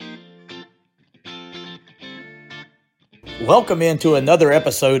Welcome into another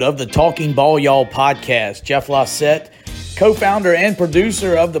episode of the Talking Ball Y'all podcast. Jeff Lossett, co-founder and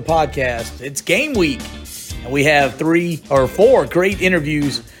producer of the podcast. It's game week, and we have 3 or 4 great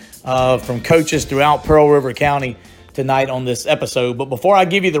interviews from coaches throughout Pearl River County tonight on this episode. But before I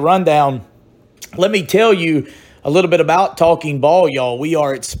give you the rundown, let me tell you a little bit about Talking Ball Y'all. We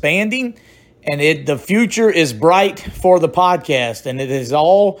are expanding, and the future is bright for the podcast, and it is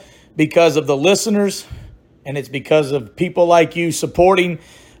all because of the listeners. And it's because of people like you supporting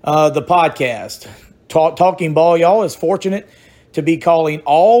the podcast. Talking Ball Y'all is fortunate to be calling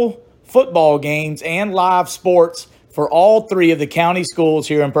all football games and live sports for all 3 of the county schools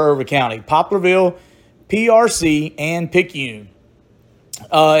here in Pearl River County: Poplarville, PRC, and Picayune.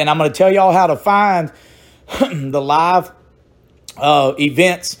 And I'm going to tell y'all how to find the live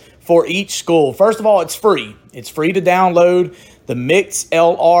events for each school. First of all, it's free. It's free to download the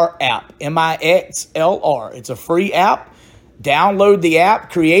MixLR app, MixLR. It's a free app. Download the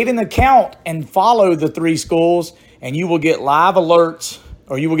app, create an account, and follow the 3 schools, and you will get live alerts,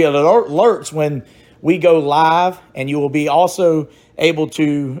 or you will get alerts when we go live, and you will be also able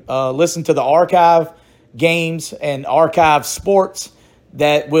to listen to the archive games and archive sports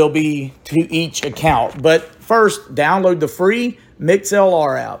that will be to each account. But first, download the free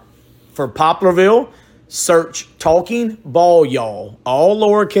MixLR app. For Poplarville, search Talking Ball Y'all, all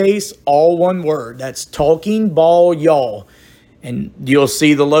lowercase, all one word. That's Talking Ball Y'all. And you'll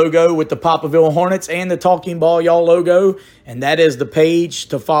see the logo with the Poplarville Hornets and the Talking Ball Y'all logo. And that is the page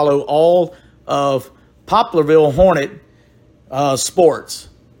to follow all of Poplarville Hornet sports.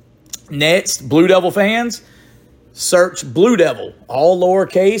 Next, Blue Devil fans, search Blue Devil, all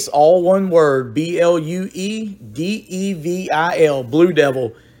lowercase, all one word, BLUEDEVIL, Blue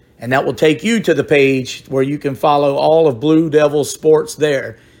Devil. And that will take you to the page where you can follow all of Blue Devil sports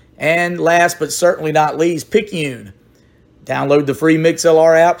there. And last but certainly not least, Picayune. Download the free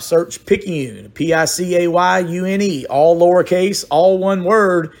MixLR app, search Picayune, Picayune, all lowercase, all one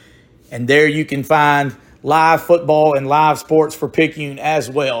word. And there you can find live football and live sports for Picayune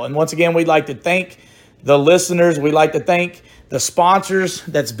as well. And once again, we'd like to thank the listeners. We'd like to thank the sponsors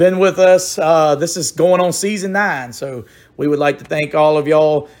that's been with us. This is going on season 9. So we would like to thank all of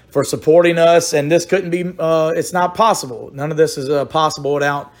y'all for supporting us. And this couldn't be, it's not possible. None of this is possible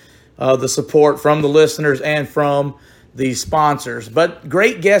without the support from the listeners and from the sponsors. But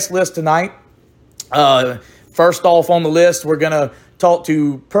great guest list tonight. First off on the list, we're going to talk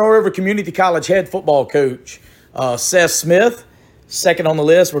to Pearl River Community College head football coach Seth Smith. Second on the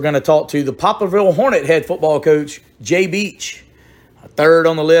list, we're going to talk to the Poplarville Hornet head football coach, Jay Beach. Third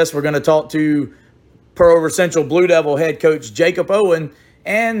on the list, we're going to talk to Pearl River Central Blue Devil head coach, Jacob Owen.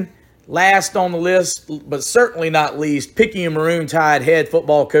 And last on the list, but certainly not least, Picayune Maroon Tide head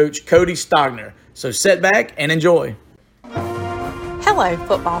football coach, Cody Stogner. So sit back and enjoy. Hello,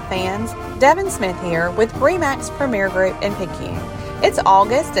 football fans. Devin Smith here with Remax Premier Group in Picayune. It's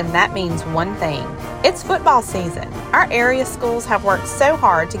August, and that means one thing. It's football season. Our area schools have worked so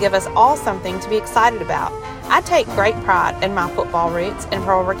hard to give us all something to be excited about. I take great pride in my football roots in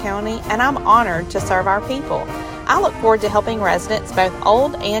Pearl River County, and I'm honored to serve our people. I look forward to helping residents, both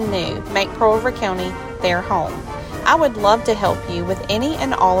old and new, make Pearl River County their home. I would love to help you with any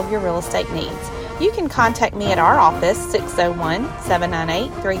and all of your real estate needs. You can contact me at our office,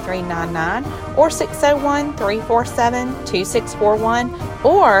 601-798-3399 or 601-347-2641,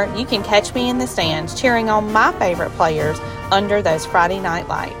 or you can catch me in the stands cheering on my favorite players under those Friday night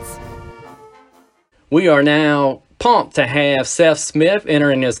lights. We are now pumped to have Seth Smith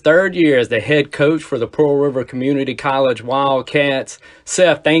entering his 3rd year as the head coach for the Pearl River Community College Wildcats.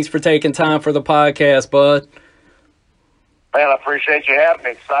 Seth, thanks for taking time for the podcast, bud. Man, I appreciate you having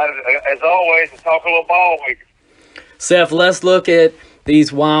me. Excited, as always, to talk a little ball week. Seth, let's look at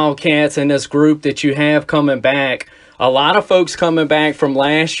these Wildcats and this group that you have coming back. A lot of folks coming back from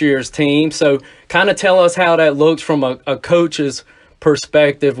last year's team. So kind of tell us how that looks from a coach's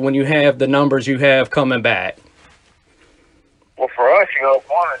perspective when you have the numbers you have coming back. Well, for us,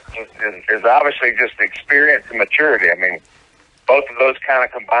 one is obviously just experience and maturity. I mean, both of those kind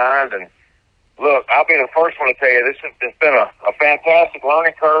of combined. And look, I'll be the first one to tell you, it's been a fantastic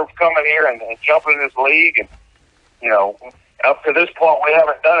learning curve coming here and jumping in this league. And, up to this point, we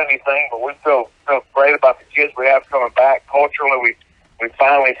haven't done anything, but we feel great about the kids we have coming back. Culturally, we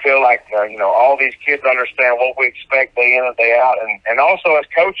finally feel like, all these kids understand what we expect day in and day out. And also as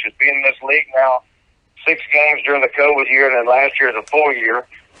coaches, being in this league now, 6 games during the COVID year, and then last year is a full year,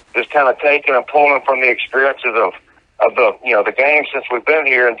 just kind of taking and pulling from the experiences of the game since we've been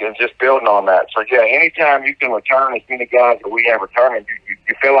here and just building on that. So, yeah, anytime you can return as many guys that we have returning,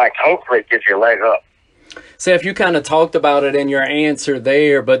 you feel like hopefully it gives you a leg up. Seth, you kind of talked about it in your answer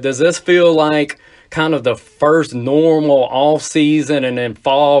there, but does this feel like kind of the first normal off season and then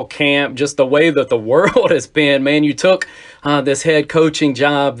fall camp, just the way that the world has been? Man, you took this head coaching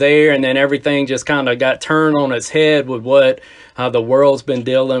job there, and then everything just kind of got turned on its head with what the world's been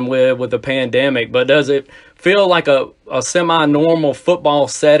dealing with the pandemic. But does it feel like a semi-normal football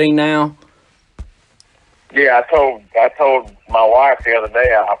setting now? Yeah, I told my wife the other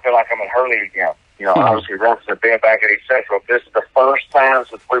day, I feel like I'm in Hurley again. You know, obviously, referencing being back at East Central, this is the first time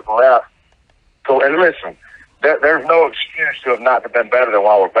since we've left. So, and listen, there's no excuse to have not been better than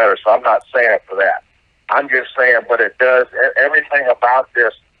while we're better, so I'm not saying it for that. I'm just saying, but it does, everything about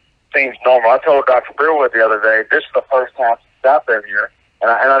this seems normal. I told Dr. Brewer the other day, this is the first time since I've been here,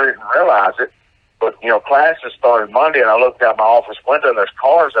 and I didn't realize it, but, you know, classes started Monday, and I looked out my office window, and there's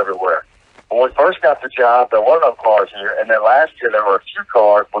cars everywhere. When we first got the job, there were no cars here, and then last year there were a few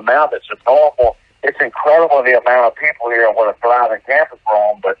cars, but now it's a normal. It's incredible the amount of people here and what a thriving campus we're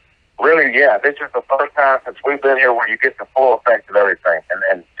on, but really, yeah, this is the first time since we've been here where you get the full effect of everything,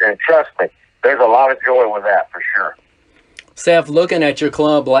 and trust me, there's a lot of joy with that for sure. Seth, looking at your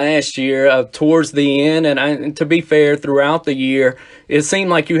club last year, towards the end, and to be fair, throughout the year, it seemed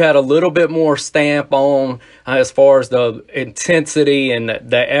like you had a little bit more stamp on as far as the intensity and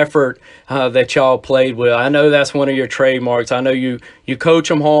the effort that y'all played with. I know that's one of your trademarks. I know you coach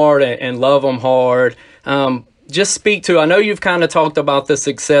them hard and love them hard. Just speak to, I know you've kind of talked about the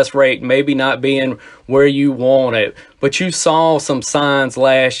success rate maybe not being where you want it, but you saw some signs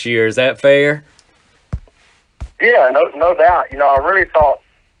last year. Is that fair? Yeah, no doubt. You know, I really thought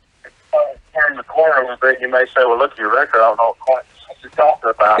turning the corner a little bit. You may say, well, look at your record. I don't know what you're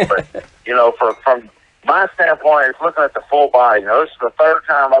talking about. But, you know, from my standpoint, it's looking at the full body. You know, this is the third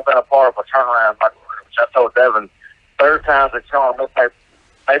time I've been a part of a turnaround, which I told Devin, third time's a charm.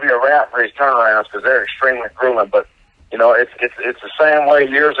 Maybe a wrap for these turnarounds because they're extremely grueling. But, you know, it's the same way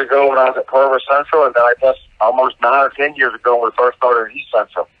years ago when I was at Pearl Central, and then I guess almost 9 or 10 years ago when we first started at East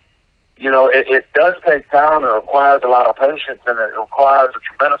Central. You know, it does take time. It requires a lot of patience, and it requires a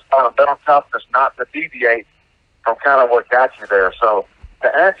tremendous amount of mental toughness not to deviate from kind of what got you there. So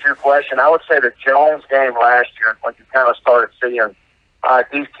to answer your question, I would say the Jones game last year, when you kind of started seeing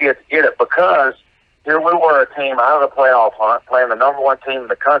these kids get it, because here we were a team out of the playoff hunt, playing the number one team in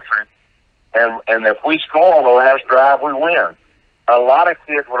the country, and if we score on the last drive, we win. A lot of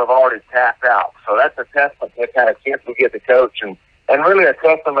kids would have already tapped out. So that's a testament to the kind of kids we get to coach, and really a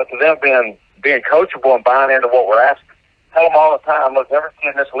testament to them being coachable and buying into what we're asking. Tell them all the time, look, every kid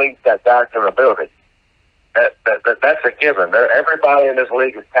in this league's got doctor ability. That's a given. Everybody in this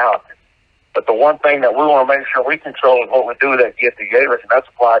league is talented. But the one thing that we want to make sure we control is what we do that get the Gators, and that's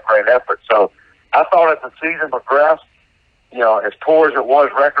apply great effort. So I thought as the season progressed, you know, as poor as it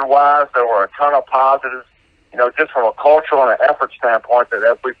was record-wise, there were a ton of positives, you know, just from a cultural and an effort standpoint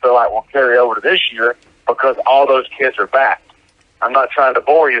that we feel like will carry over to this year because all those kids are back. I'm not trying to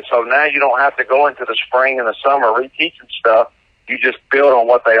bore you, so now you don't have to go into the spring and the summer reteaching stuff. You just build on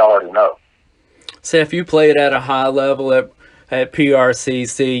what they already know. Seth, you played at a high level at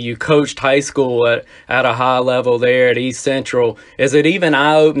PRCC. You coached high school at a high level there at East Central. Is it even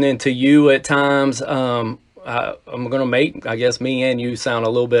eye-opening to you at times? I'm going to make, I guess, me and you sound a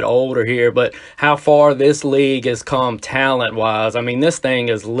little bit older here, but how far this league has come talent-wise. I mean, this thing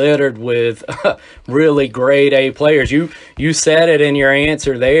is littered with really grade A players. You said it in your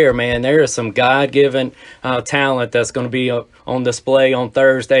answer there, man. There is some God-given talent that's going to be on display on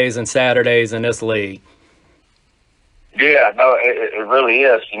Thursdays and Saturdays in this league. Yeah, no, it really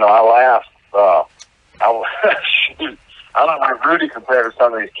is. You know, I laughed. I don't know Rudy compared to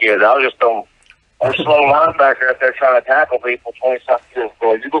some of these kids. I just don't. A slow linebacker out there trying to tackle people 20-something years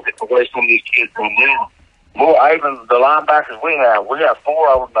ago. You look at the way some of these kids are now. More, even the linebackers we have 4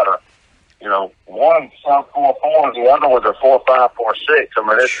 of them that are, you know, one some 4.4 and the other ones are 4.5, 4.6.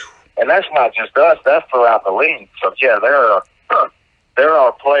 I mean, and that's not just us. That's throughout the league. So yeah, there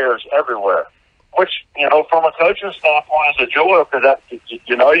are players everywhere. Which, you know, from a coaching standpoint, is a joy because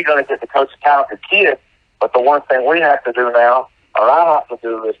you know you're going to get to coach a talented kid. But the one thing we have to do now, or I have to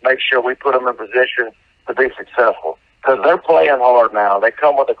do, is make sure we put them in position to be successful. Because they're playing hard now. They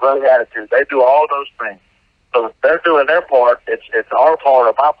come with a great attitude. They do all those things. So if they're doing their part, it's our part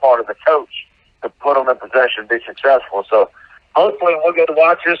or my part as a coach to put them in possession, be successful. So hopefully we'll get to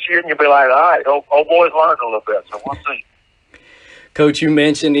watch this year and you'll be like, all right, old boys learned a little bit. So we'll see. Coach, you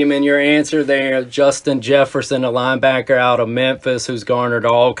mentioned him in your answer there, Justin Jefferson, a linebacker out of Memphis who's garnered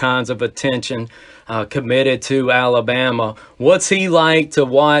all kinds of attention, committed to Alabama. What's he like to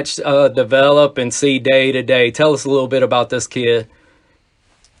watch develop and see day to day? Tell us a little bit about this kid.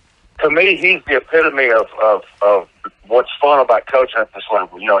 to me, he's the epitome of what's fun about coaching at this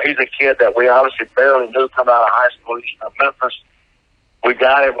level. You know, he's a kid that we obviously barely knew coming out of high school. He's from Memphis. We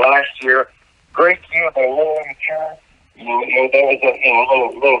got him last year. Great kid, but a little immature. You know, there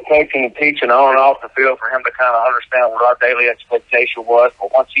was a little coaching and teaching on and off the field for him to kind of understand what our daily expectation was.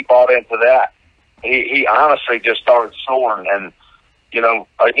 But once he bought into that, he honestly just started soaring. And, you know,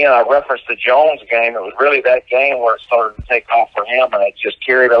 again, I referenced the Jones game. It was really that game where it started to take off for him, and it just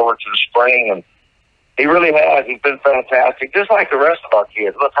carried over to the spring. And he really has. He's been fantastic, just like the rest of our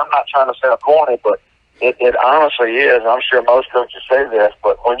kids. Look, I'm not trying to sound corny, but it honestly is. I'm sure most coaches say this,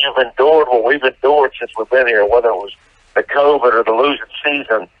 but when you've endured what we've endured since we've been here, whether it was the COVID or the losing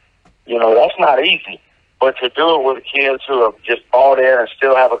season, you know, that's not easy. But to do it with kids who have just bought in and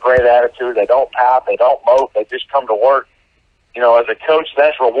still have a great attitude, they don't pout, they don't mope, they just come to work. You know, as a coach,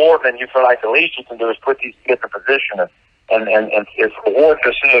 that's rewarding, and you feel like the least you can do is put these kids in position. And it's rewarding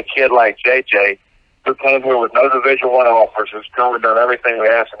to see a kid like JJ, who came here with no Division I offers, who's come and done everything we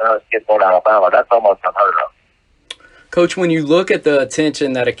asked, and now this kid going to Alabama. That's almost unheard of. Coach, when you look at the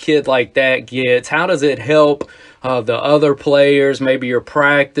attention that a kid like that gets, how does it help the other players, maybe your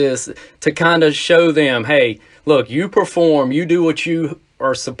practice, to kind of show them, hey, look, you perform, you do what you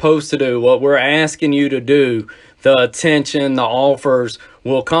are supposed to do, what we're asking you to do, the attention, the offers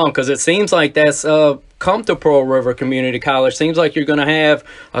will come? Because it seems like that's come to Pearl River Community College. Seems like you're going to have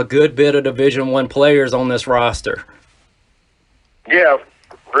a good bit of Division I players on this roster. Yeah,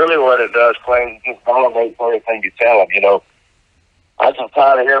 really what it does, Clay, is just validate everything you tell them. You know, I just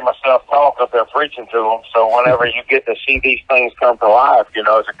tired of hearing myself talk up there preaching to them. So whenever you get to see these things come to life, you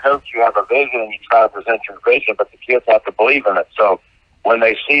know, as a coach, you have a vision and you try to present your vision, but the kids have to believe in it. So when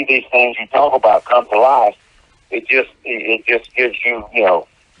they see these things you talk about come to life, it just gives you, you know,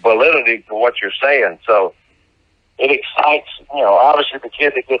 validity to what you're saying. So it excites, you know, obviously the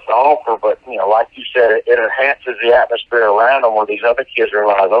kid that gets the offer, but, you know, like you said, it enhances the atmosphere around them where these other kids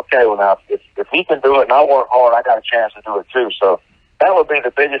realize, okay, well, now, if he can do it and I work hard, I got a chance to do it too. So that would be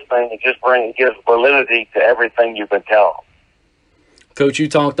the biggest thing, to just gives validity to everything you've been telling them. Coach, you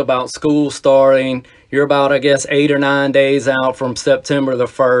talked about school starting. You're about, I guess, 8 or 9 days out from September the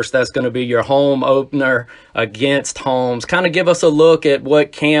 1st. That's going to be your home opener against Holmes. Kind of give us a look at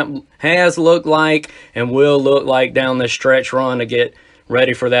what camp has looked like and will look like down the stretch run to get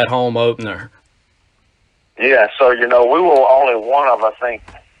ready for that home opener. Yeah, so, you know, we were only one of, I think,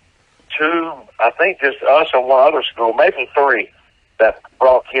 two, I think just us and one other school, maybe three, that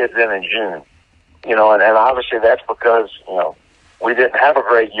brought kids in June. You know, and obviously that's because, you know, we didn't have a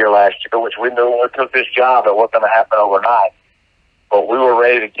great year last year, which we knew when we took this job it wasn't going to happen overnight. But we were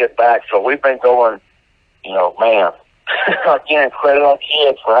ready to get back. So we've been going, you know, man, again, credit our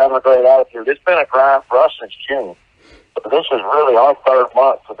kids for having a great attitude. It's been a grind for us since June. But this is really our third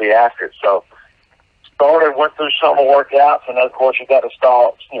month to be after it. So went through summer workouts, and then, of course, you got to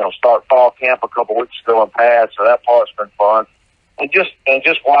start fall camp a couple weeks ago in pads. So that part's been fun. And just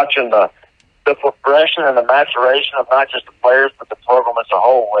watching the progression and the maturation of not just the players, but the program as a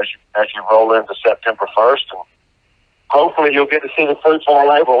whole as you roll into September 1st. And hopefully you'll get to see the fruits of our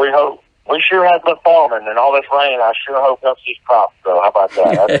labor. We sure have been farming, and all this rain, I sure hope helps these crops. So how about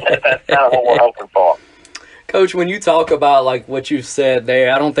that? That's kind of what we're hoping for. Coach, when you talk about like what you said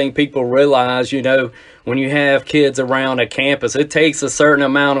there, I don't think people realize, you know, when you have kids around a campus, it takes a certain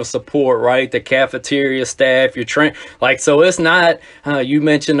amount of support, right? The cafeteria staff, your so it's not, you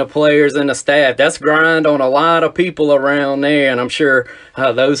mentioned the players and the staff. That's grind on a lot of people around there, and I'm sure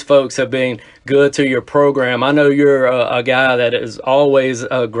those folks have been good to your program. I know you're a guy that is always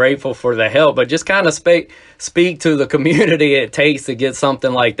grateful for the help, but just kind of speak to the community it takes to get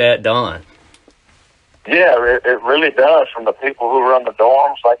something like that done. Yeah, it really does, from the people who run the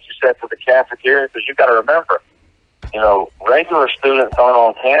dorms, like you said, to the cafeteria, because you got to remember, you know, regular students aren't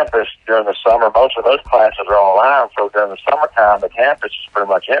on campus during the summer. Most of those classes are online, so during the summertime, the campus is pretty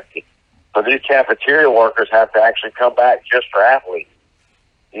much empty. So these cafeteria workers have to actually come back just for athletes,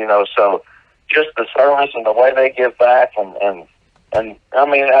 you know, so just the service and the way they give back, and I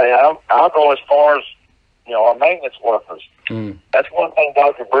mean, I'll go as far as, you know, our maintenance workers. That's one thing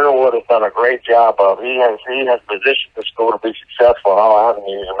Dr. Brearwood has done a great job of. He has positioned the school to be successful in all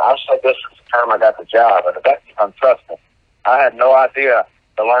avenues. And I've said this since the time I got the job, and that's untrusting. I had no idea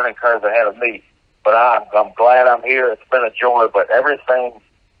the learning curve ahead of me, but I'm glad I'm here. It's been a joy. But everything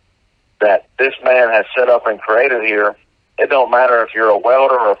that this man has set up and created here, it don't matter if you're a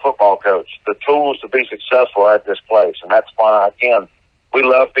welder or a football coach. The tools to be successful are at this place, and that's why, again, we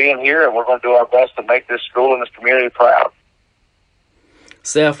love being here, and we're going to do our best to make this school and this community proud.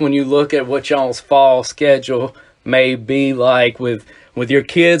 Seth, when you look at what y'all's fall schedule may be like with with your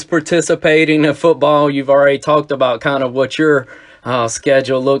kids participating in football, you've already talked about kind of what your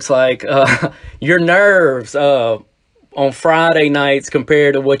schedule looks like. Your nerves on Friday nights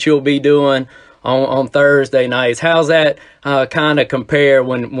compared to what you'll be doing on Thursday nights. How's that kind of compare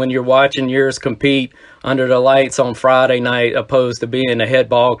when you're watching yours compete under the lights on Friday night opposed to being the head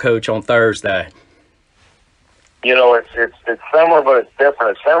ball coach on Thursday? You know, it's similar, but it's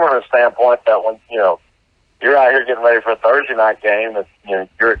different. It's similar in the standpoint that when, you know, you're out here getting ready for a Thursday night game, and, you know,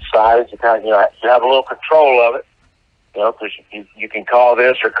 you're excited. You kind of, you know, you have a little control of it, you know, because you can call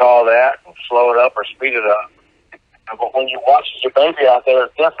this or call that and slow it up or speed it up. But when you watch your baby out there,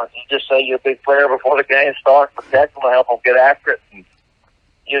 it's different. You just say you're a big player before the game starts, protect them, and help them get after it. And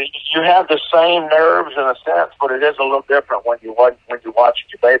you have the same nerves in a sense, but it is a little different when you watch your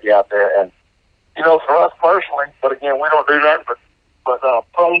baby out there. And you know, for us personally, but again, we don't do that. But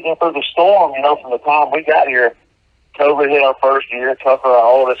playing through the storm, you know, from the time we got here, COVID hit our first year. Tucker, our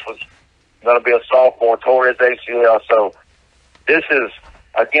oldest, was going to be a sophomore, tore his ACL. So this is,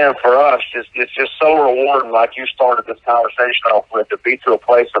 again, for us, it's just so rewarding, like you started this conversation off with, to be to a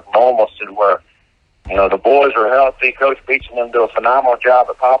place of normalcy where, you know, the boys are healthy. Coach Beecham and them do a phenomenal job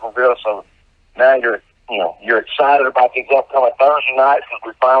at Poplarville. So now you're excited about these upcoming Thursday nights because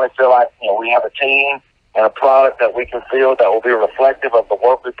we finally feel like, you know, we have a team and a product that we can feel that will be reflective of the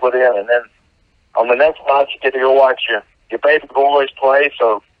work we put in. And then on the next night, you get to go watch your baby boys play.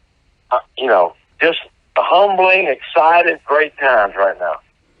 So, you know, just humbling, excited, great times right now.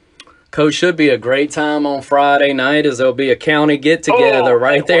 Coach, should be a great time on Friday night as there'll be a county get-together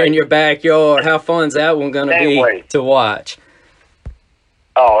right there in your backyard. How fun's that one going to be to watch?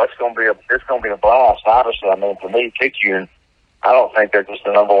 Oh, it's gonna be a blast. Obviously, I mean, for me, Picayune, I don't think they're just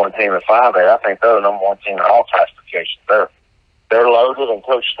the number one team at 5A. I think they're the number one team in all classifications. They're loaded, and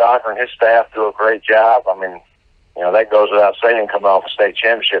Coach Stocker and his staff do a great job. I mean, you know, that goes without saying, coming off a state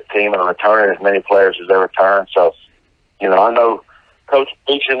championship team and returning as many players as they return. So, you know, I know Coach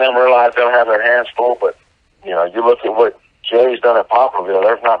Beach and them realize they'll have their hands full, but you know, you look at what Jay's done at Poplarville.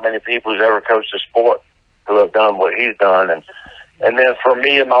 There's not many people who's ever coached a sport who have done what he's done, and then for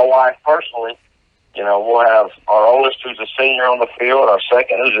me and my wife personally, you know, we'll have our oldest who's a senior on the field, our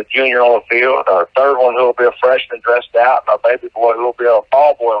second who's a junior on the field, our third one who will be a freshman dressed out, and our baby boy who will be a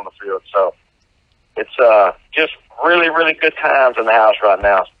ball boy on the field. So it's just really, really good times in the house right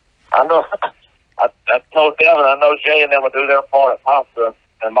now. I know I told Devin, I know Jay and them will do their part at Poplar,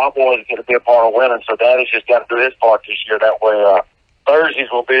 and my boys get to be a part of winning, so Daddy's just got to do his part this year. That way Thursdays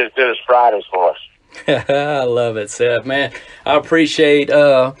will be as good as Fridays for us. I love it, Seth, man. I appreciate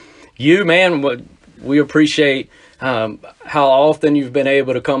you, man. We appreciate how often you've been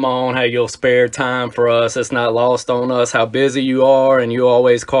able to come on, how you'll spare time for us. It's not lost on us how busy you are, and you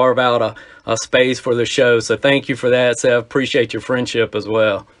always carve out a space for the show. So thank you for that, Seth. Appreciate your friendship as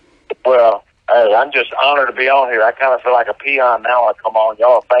well. Well, hey, I'm just honored to be on here. I kind of feel like a peon now. I come on.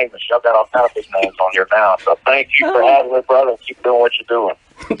 Y'all are famous. Y'all got all kind of big names on here now. So thank you for having me, brother, and keep doing what you're doing.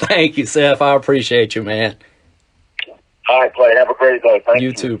 Thank you, Seth. I appreciate you, man. All right, Clay. Have a great day. Thank you.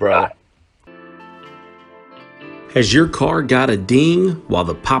 You too, brother. Has your car got a ding while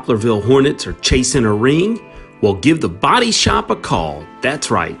the Poplarville Hornets are chasing a ring? Well, give the Body Shop a call. That's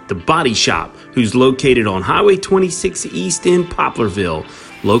right, the Body Shop, who's located on Highway 26 East in Poplarville.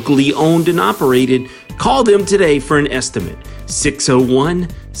 Locally owned and operated. Call them today for an estimate.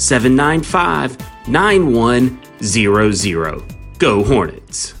 601-795-9100. Go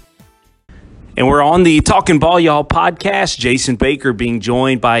Hornets. And we're on the Talking Ball Y'all podcast. Jason Baker being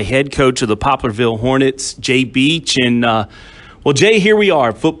joined by head coach of the Poplarville Hornets, Jay Beach. And, well, Jay, here we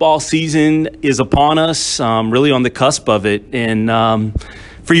are. Football season is upon us, really on the cusp of it. And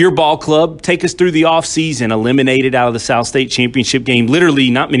for your ball club, take us through the offseason, eliminated out of the South State Championship game. Literally,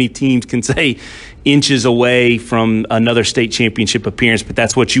 not many teams can say inches away from another state championship appearance, but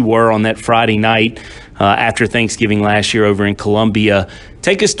that's what you were on that Friday night after Thanksgiving last year over in Columbia.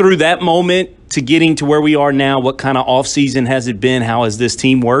 Take us through that moment to getting to where we are now. What kind of offseason has it been? How has this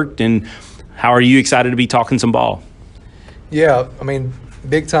team worked? And how are you excited to be talking some ball? Yeah, I mean,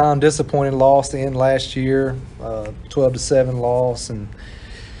 big time disappointing loss to end last year, 12-7 loss, and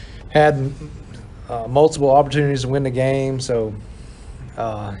had multiple opportunities to win the game. So,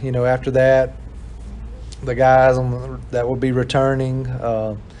 you know, after that, the guys that will be returning,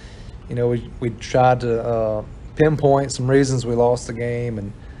 you know, we tried to pinpoint some reasons we lost the game,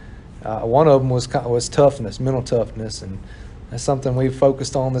 and one of them was toughness, mental toughness, and that's something we've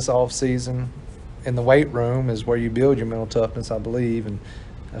focused on this off season. In the weight room is where you build your mental toughness, I believe, and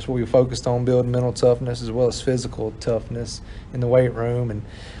that's what we focused on, building mental toughness as well as physical toughness in the weight room. And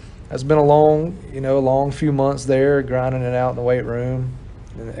it's been a long few months there, grinding it out in the weight room,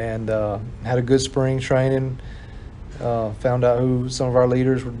 and had a good spring training. Found out who some of our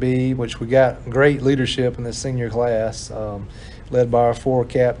leaders would be, which we got great leadership in this senior class, led by our 4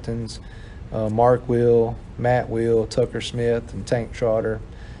 captains, Mark Will, Matt Will, Tucker Smith, and Tank Trotter,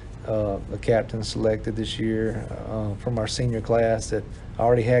 the captain selected this year from our senior class that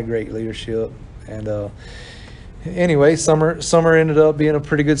already had great leadership. And anyway, summer ended up being a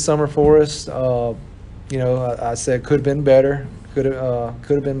pretty good summer for us. I said could have been better. Could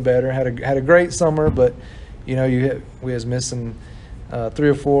have been better. Had a great summer, but we was missing 3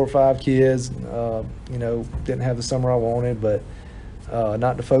 or 4 or 5 kids. Didn't have the summer I wanted, but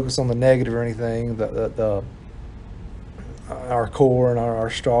not to focus on the negative or anything. Our core and our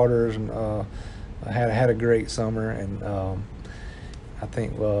starters had a great summer, and I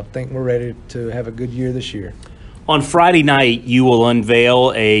think we're ready to have a good year this year. On Friday night, you will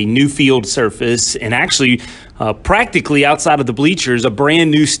unveil a new field surface and actually practically outside of the bleachers, a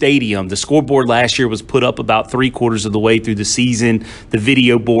brand new stadium. The scoreboard last year was put up about 3/4 of the way through the season, the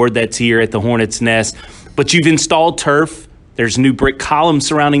video board that's here at the Hornets' Nest. But you've installed turf. There's new brick columns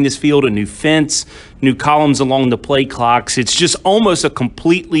surrounding this field, a new fence, new columns along the play clocks. It's just almost a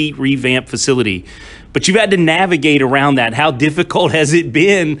completely revamped facility. But you've had to navigate around that. How difficult has it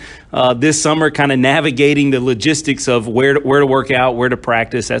been this summer, kind of navigating the logistics of where to work out, where to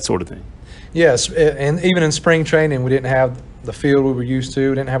practice, that sort of thing? Yes, and even in spring training, we didn't have the field we were used to.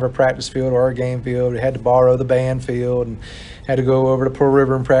 We didn't have our practice field or our game field. We had to borrow the band field and had to go over to Pearl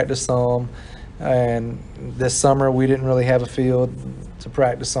River and practice some. And this summer, we didn't really have a field to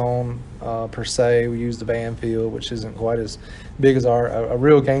practice on per se. We used the band field, which isn't quite as big as a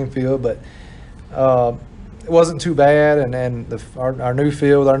real game field, but it wasn't too bad. And then our new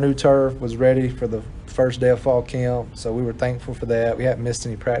field, our new turf was ready for the first day of fall camp, so we were thankful for that. We hadn't missed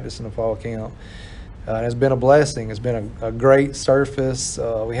any practice in the fall camp. And it's been a blessing. It's been a great surface.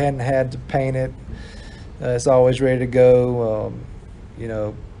 We hadn't had to paint it. It's always ready to go.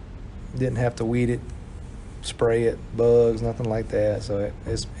 Didn't have to weed it, spray it, bugs, nothing like that. So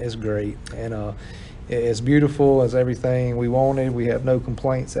it's great, and it's beautiful. It's everything we wanted. We have no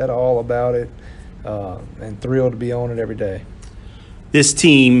complaints at all about it, and thrilled to be on it every day. This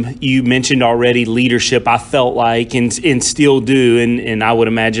team, you mentioned already leadership, I felt like, and still do, and I would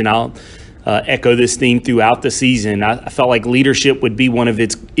imagine I'll echo this theme throughout the season. I felt like leadership would be one of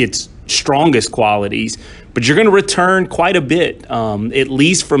its strongest qualities, but you're going to return quite a bit, at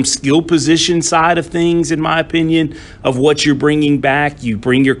least from skill position side of things, in my opinion, of what you're bringing back. You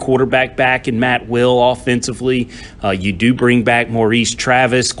bring your quarterback back in Matt Will offensively. You do bring back Maurice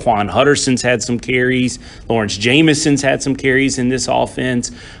Travis. Quan Hutterson's had some carries. Lawrence Jameson's had some carries in this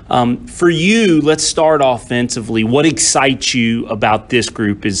offense. For you, let's start offensively. What excites you about this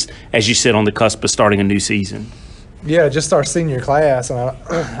group as you sit on the cusp of starting a new season? Yeah, just our senior class, and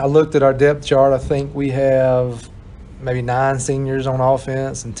I looked at our depth chart. I think we have maybe 9 seniors on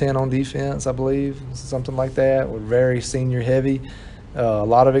offense and 10 on defense, I believe, something like that. We're very senior heavy. A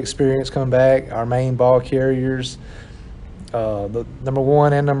lot of experience coming back. Our main ball carriers, the number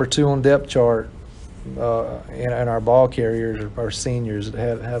 1 and number 2 on depth chart, and our ball carriers are seniors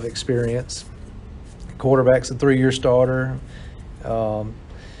that have experience. Quarterback's a 3-year starter.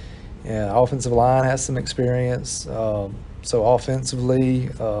 Offensive line has some experience. So offensively,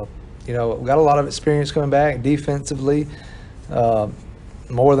 we've got a lot of experience coming back. Defensively,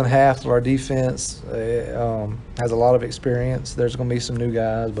 more than half of our defense has a lot of experience. There's going to be some new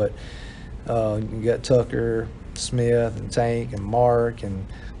guys, but you got Tucker, Smith, and Tank, and Mark, and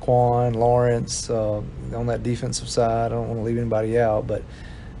Quan, Lawrence on that defensive side. I don't want to leave anybody out, but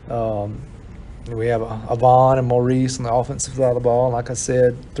we have Avon and Maurice on the offensive side of the ball. Like I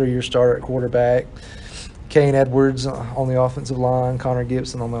said, 3-year starter at quarterback. Kane Edwards on the offensive line. Connor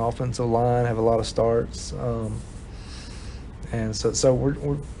Gibson on the offensive line have a lot of starts. And so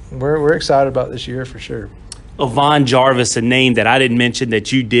we're excited about this year for sure. Avon Jarvis, a name that I didn't mention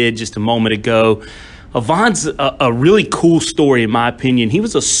that you did just a moment ago. Avon's a really cool story, in my opinion. He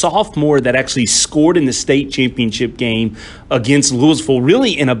was a sophomore that actually scored in the state championship game against Louisville,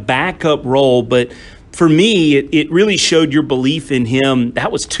 really in a backup role. But for me, it really showed your belief in him.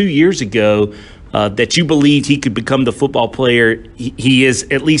 That was 2 years ago, that you believed he could become the football player he is,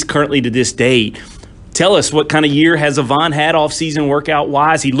 at least currently to this date. Tell us, what kind of year has Avon had off-season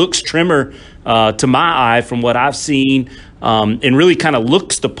workout-wise? He looks trimmer to my eye from what I've seen. And really kind of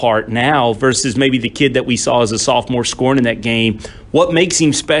looks the part now versus maybe the kid that we saw as a sophomore scoring in that game. What makes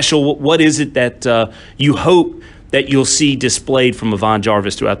him special? What is it that you hope that you'll see displayed from Avon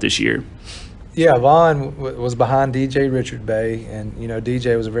Jarvis throughout this year? Yeah, Vaughn was behind DJ Richard Bay, and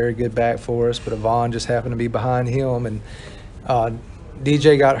DJ was a very good back for us, but Vaughn just happened to be behind him, and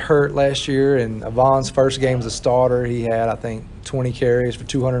DJ got hurt last year, and Vaughn's first game as a starter, he had, I think, 20 carries for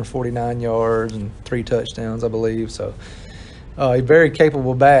 249 yards and 3 touchdowns, I believe. So a very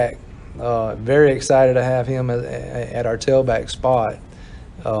capable back. Very excited to have him at our tailback spot.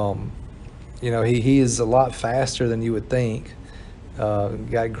 He is a lot faster than you would think.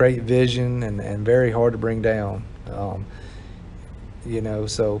 Got great vision and very hard to bring down.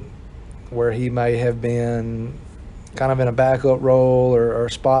 So where he may have been kind of in a backup role or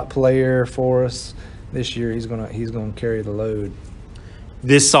spot player for us this year, he's gonna carry the load.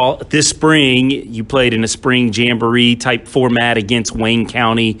 This spring, you played in a spring jamboree type format against Wayne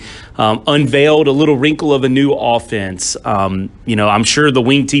County, unveiled a little wrinkle of a new offense. I'm sure the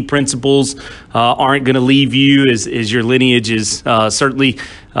Wing T principles aren't going to leave you as your lineage is certainly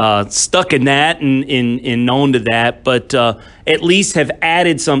stuck in that and known to that, but at least have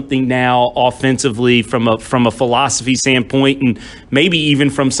added something now offensively from a philosophy standpoint, and maybe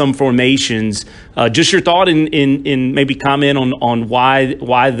even from some formations. Just your thought in maybe comment on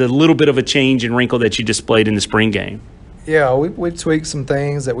why the little bit of a change and wrinkle that you displayed in the spring game. Yeah, we tweaked some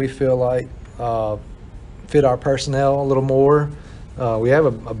things that we feel like fit our personnel a little more. We have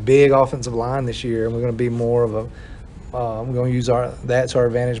a big offensive line this year, and we're going to be more of we're going to use that to our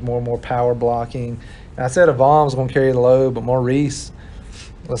advantage, more power blocking. And I said Avon was going to carry the load, but Maurice,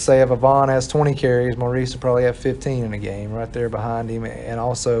 let's say if Avon has 20 carries, Maurice will probably have 15 in a game right there behind him. And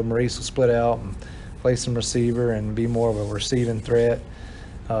also Maurice will split out and play some receiver and be more of a receiving threat.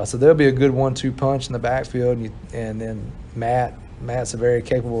 So there'll be a good 1-2 punch in the backfield. And then Matt's a very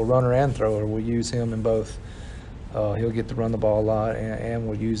capable runner and thrower. We'll use him in both. He'll get to run the ball a lot, and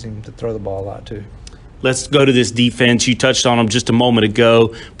we'll use him to throw the ball a lot too. Let's go to this defense. You touched on them just a moment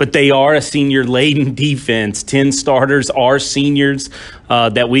ago, but they are a senior-laden defense. 10 starters are seniors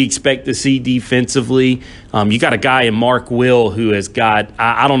that we expect to see defensively. You got a guy in Mark Will who has got,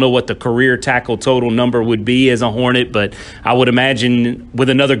 I don't know what the career tackle total number would be as a Hornet, but I would imagine with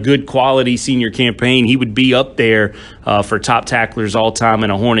another good quality senior campaign, he would be up there for top tacklers all time in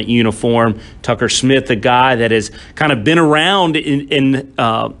a Hornet uniform. Tucker Smith, a guy that has kind of been around in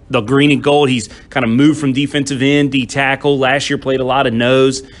the green and gold. He's kind of moved from defensive end, D-tackle. Last year played a lot of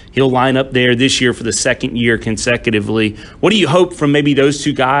nose. He'll line up there this year for the second year consecutively. What do you hope from maybe those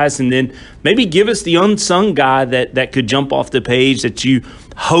two guys? And then maybe give us the unsung guy that could jump off the page that you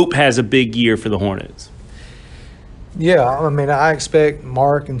hope has a big year for the Hornets. Yeah, I mean, I expect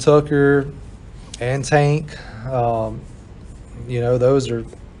Mark and Tucker and Tank. Those are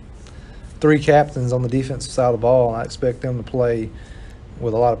 3 captains on the defensive side of the ball, and I expect them to play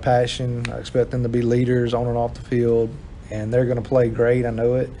with a lot of passion. I expect them to be leaders on and off the field, and they're going to play great. I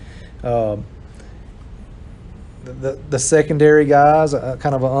know it. The secondary guys,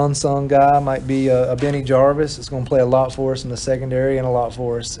 kind of an unsung guy, might be a Benny Jarvis. It's going to play a lot for us in the secondary and a lot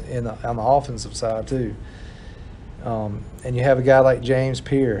for us on the offensive side too. And you have a guy like James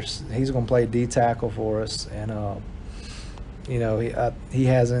Pierce. He's going to play D-tackle for us, and he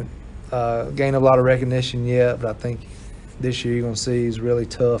hasn't gained a lot of recognition yet, but I think this year you're going to see he's really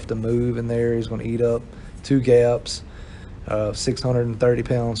tough to move in there. He's going to eat up 2 gaps.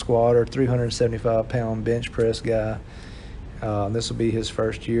 630-pound squatter, 375-pound bench press guy. This will be his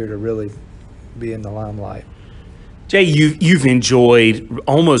first year to really be in the limelight. Jay, you've enjoyed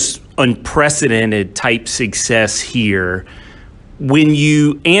almost unprecedented type success here. When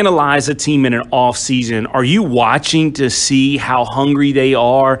you analyze a team in an off season, are you watching to see how hungry they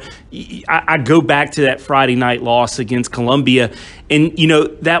are? I go back to that Friday night loss against Columbia, and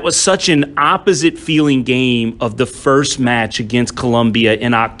that was such an opposite feeling game of the first match against Columbia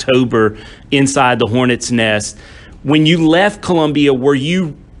in October inside the Hornets' nest. When you left Columbia, were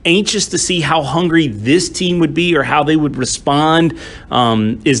you anxious to see how hungry this team would be or how they would respond?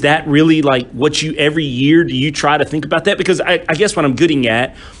 Is that really like what you every year do you try to think about that? Because I guess what I'm getting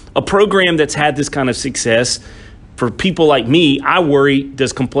at, a program that's had this kind of success, for people like me, I worry,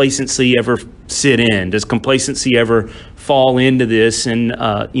 does complacency ever sit in? Does complacency ever fall into this? And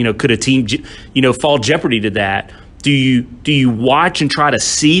could a team fall jeopardy to that? Do you watch and try to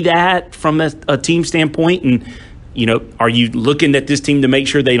see that from a team standpoint? And are you looking at this team to make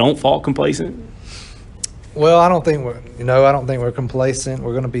sure they don't fall complacent? Well, I don't think we're complacent.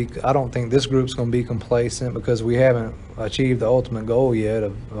 I don't think this group's going to be complacent because we haven't achieved the ultimate goal yet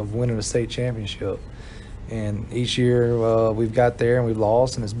of winning a state championship. And each year we've got there and we've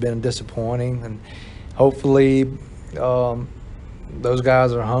lost, and it's been disappointing. And hopefully those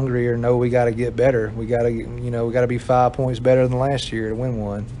guys are hungry or know we got to get better. We got to be 5 points better than last year to win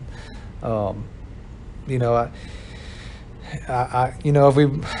one. You know, if we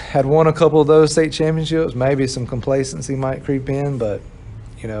had won a couple of those state championships, maybe some complacency might creep in, but,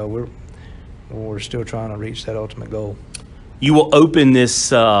 you know, we're still trying to reach that ultimate goal. You will open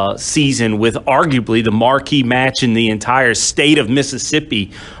this season with arguably the marquee match in the entire state of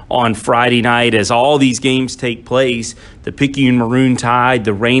Mississippi on Friday night as all these games take place. The Picayune Maroon Tide,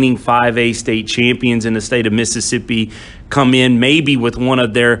 the reigning 5A state champions in the state of Mississippi, come in maybe with one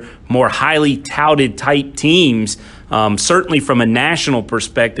of their more highly touted type teams, certainly from a national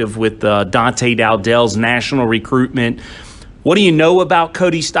perspective with Dante Dowdell's national recruitment. What do you know about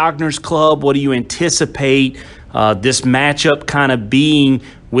Cody Stockner's club? What do you anticipate this matchup kind of being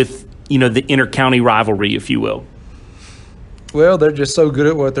with, you know, the inter-county rivalry, if you will? Well, they're just so good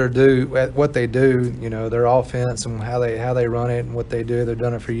at what they do. You know, their offense and how they run it and what they do. They've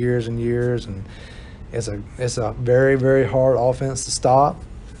done it for years and years, and it's a very, very hard offense to stop.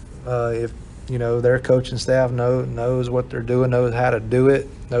 If you know their coaching staff knows what they're doing, knows how to do it,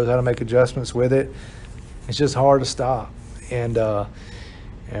 knows how to make adjustments with it. It's just hard to stop, and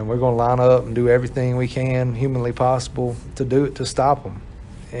we're going to line up and do everything we can humanly possible to stop them.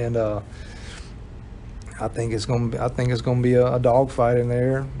 And I think it's going to be a dogfight in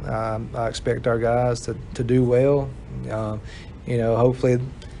there. I expect our guys to do well. You know, hopefully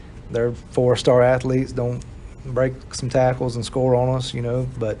their 4-star athletes don't break some tackles and score on us, you know,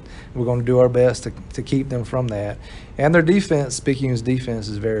 but we're going to do our best to keep them from that. And their defense, Picayune's defense,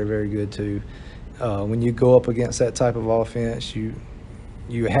 is very, very good too. When you go up against that type of offense, you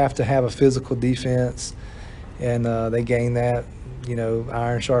have to have a physical defense, and they gain that. You know,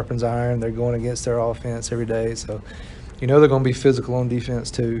 iron sharpens iron. They're going against their offense every day. So, you know, they're going to be physical on defense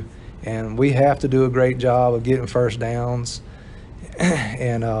too. And we have to do a great job of getting first downs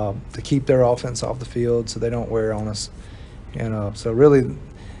and to keep their offense off the field so they don't wear on us. And so really,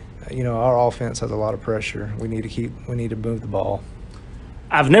 you know, our offense has a lot of pressure. We need to move the ball.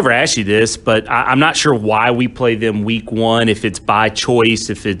 I've never asked you this, but I'm not sure why we play them week one, if it's by choice,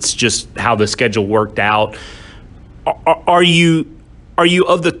 if it's just how the schedule worked out. Are you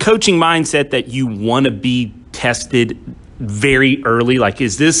of the coaching mindset that you want to be tested very early? Like,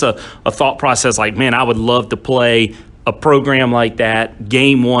 is this a thought process like, man, I would love to play a program like that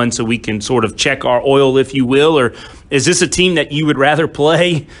game one so we can sort of check our oil, if you will? Or is this a team that you would rather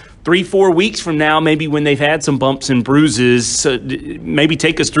play 3-4 weeks from now, maybe when they've had some bumps and bruises? So maybe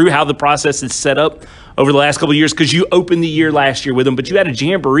take us through how the process is set up over the last couple of years, because you opened the year last year with them, but you had a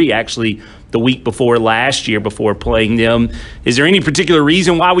jamboree actually the week before last year before playing them. Is there any particular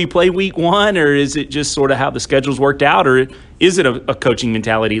reason why we play week one, or is it just sort of how the schedule's worked out, or is it a coaching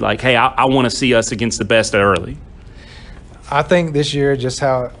mentality like, hey, I want to see us against the best early? I think this year just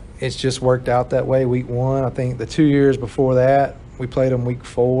how it's just worked out that way, week one. I think the 2 years before that, we played them week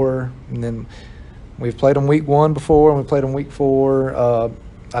 4, and then we've played them week 1 before, and we played them week 4.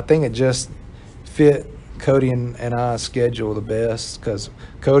 I think it just fit Cody and I's schedule the best, because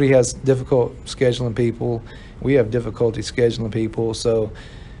Cody has difficult scheduling people. We have difficulty scheduling people. So,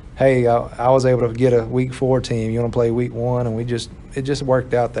 hey, I was able to get a week 4 team. You want to play week 1, and it just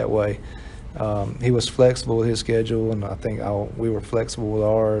worked out that way. He was flexible with his schedule, and I think we were flexible with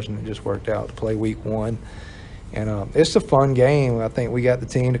ours, and it just worked out to play week 1. And it's a fun game. I think we got the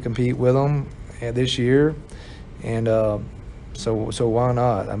team to compete with them this year, and so why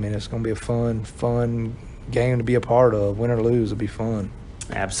not? I mean, it's going to be a fun game to be a part of. Win or lose, it'll be fun.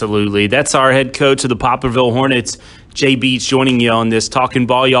 Absolutely. That's our head coach of the Poplarville Hornets, Jay Beach, joining you on this Talking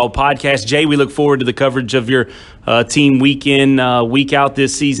Ball Y'all podcast. Jay, we look forward to the coverage of your team week in, week out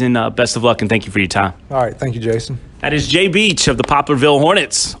this season. Best of luck, and thank you for your time. All right. Thank you, Jason. That is Jay Beach of the Poplarville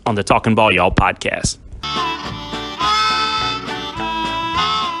Hornets on the Talking Ball Y'all podcast.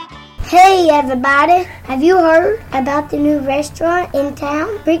 Hey everybody, have you heard about the new restaurant in town,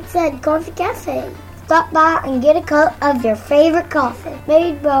 Creekside Coffee Cafe? Stop by and get a cup of your favorite coffee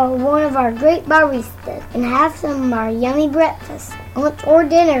made by one of our great baristas and have some of our yummy breakfast, lunch or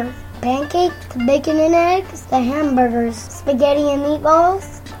dinner. Pancakes, bacon and eggs, the hamburgers, spaghetti and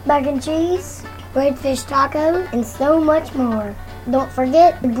meatballs, mac and cheese, redfish tacos, and so much more. Don't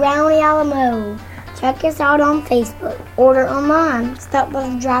forget the brownie a la mode. Check us out on Facebook. Order online, stop by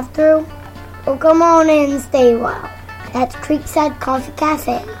the drive-thru, or come on in and stay a while. That's Creekside Coffee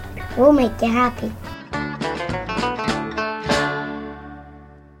Cafe. We'll make you happy.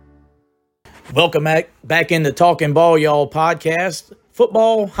 Welcome back into Talking Ball Y'all podcast.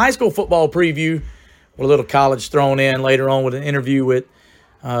 Football, high school football preview with a little college thrown in later on with an interview with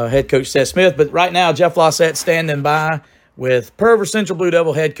head coach Seth Smith. But right now, Jeff Lossett standing by with Purvis Central Blue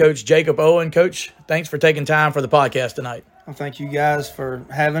Devil head coach Jacob Owen. Coach, thanks for taking time for the podcast tonight. Well, thank you guys for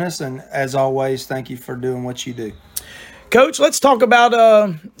having us, and as always, thank you for doing what you do. Coach, let's talk about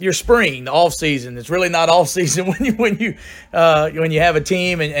your spring, the off season. It's really not off season when you have a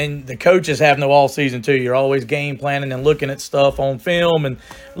team and the coaches have no off season too. You're always game planning and looking at stuff on film and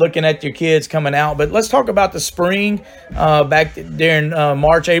looking at your kids coming out. But let's talk about the spring during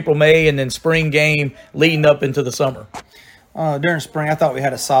March, April, May, and then spring game leading up into the summer. During spring, I thought we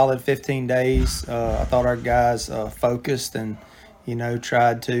had a solid 15 days. I thought our guys focused and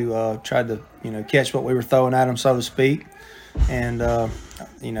tried to catch what we were throwing at them, so to speak. And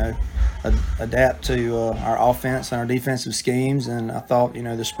adapt to our offense and our defensive schemes. And I thought,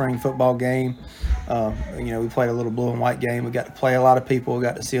 the spring football game, we played a little blue and white game. We got to play a lot of people. We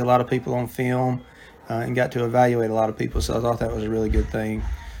got to see a lot of people on film and got to evaluate a lot of people. So I thought that was a really good thing.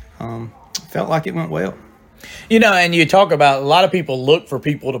 Felt like it went well. And you talk about a lot of people look for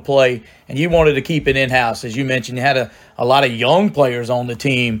people to play, and you wanted to keep it in-house. As you mentioned, you had a lot of young players on the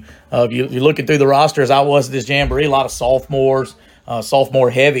team. You're looking through the roster, as I was at this Jamboree, a lot of sophomores, sophomore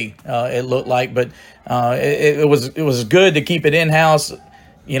heavy, it looked like. But it was good to keep it in-house.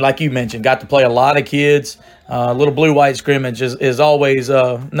 Like you mentioned, got to play a lot of kids. Little blue-white scrimmage is always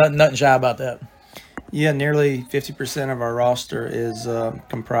nothing shy about that. Yeah, nearly 50% of our roster is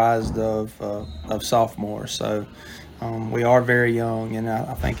comprised of sophomores. So we are very young, and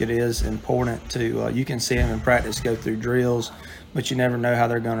I think it is important to you can see them in practice go through drills, but you never know how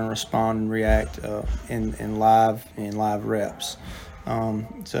they're going to respond and react in live reps.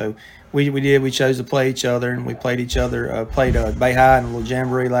 So we chose to play each other, and we played each other. Played Bay High in a little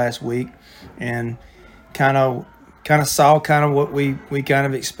Jamboree last week, and kind of saw what we kind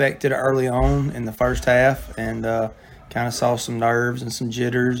of expected early on in the first half, and kind of saw some nerves and some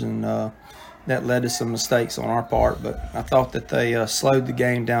jitters, and that led to some mistakes on our part. But I thought that they slowed the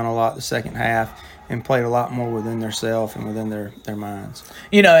game down a lot the second half and played a lot more within themselves and within their minds.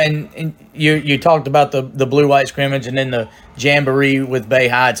 And you talked about the blue-white scrimmage and then the Jamboree with Bay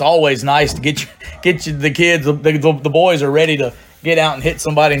High. It's always nice to get the kids, the boys are ready to get out and hit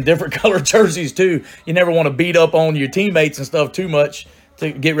somebody in different colored jerseys too. You never want to beat up on your teammates and stuff too much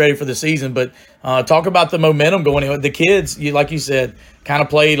to get ready for the season. But talk about the momentum going in. The kids, like you said, kind of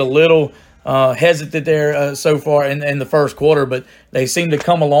played a little hesitant there so far in the first quarter, but they seem to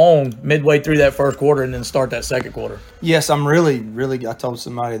come along midway through that first quarter and then start that second quarter. Yes, I'm really, I told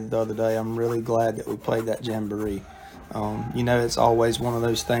somebody the other day, I'm really glad that we played that Jamboree. It's always one of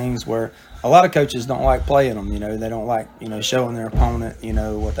those things where a lot of coaches don't like playing them. They don't like, showing their opponent,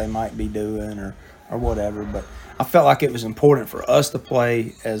 what they might be doing or whatever. But I felt like it was important for us to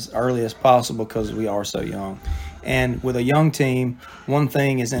play as early as possible because we are so young. And with a young team, one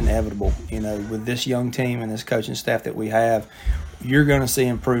thing is inevitable. With this young team and this coaching staff that we have, you're going to see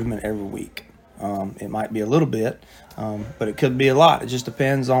improvement every week. It might be a little bit, but it could be a lot. It just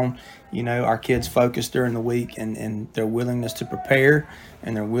depends on, our kids' focus during the week and their willingness to prepare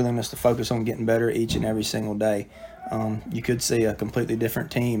and their willingness to focus on getting better each and every single day. You could see a completely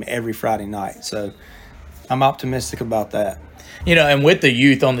different team every Friday night. So I'm optimistic about that. And with the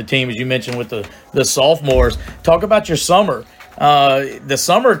youth on the team, as you mentioned, with the sophomores, talk about your summer. The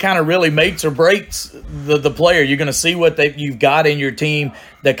summer kind of really makes or breaks the player. You're going to see what you've got in your team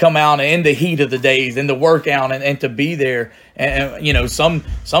that come out in the heat of the days, in the workout, and to be there. And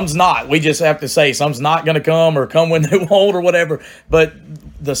some's not. We just have to say some's not going to come or come when they won't or whatever. But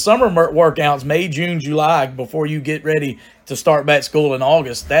the summer workouts, May, June, July, before you get ready to start back school in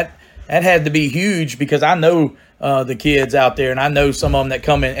August, that had to be huge because I know the kids out there, and I know some of them that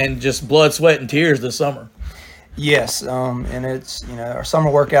come in and just blood, sweat, and tears this summer. Yes, and it's, our summer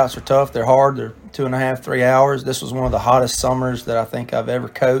workouts are tough. They're hard. They're 2.5, 3 hours. This was one of the hottest summers that I think I've ever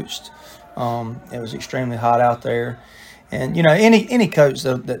coached. It was extremely hot out there. And, any coach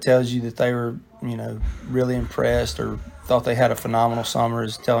that tells you that they were, really impressed or thought they had a phenomenal summer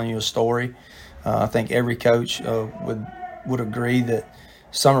is telling you a story. I think every coach would agree that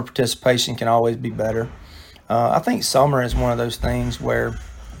summer participation can always be better. I think summer is one of those things where,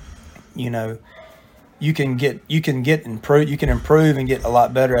 you can improve and get a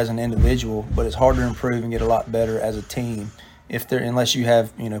lot better as an individual, but it's hard to improve and get a lot better as a team unless you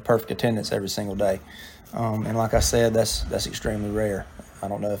have perfect attendance every single day. And like I said, that's extremely rare. I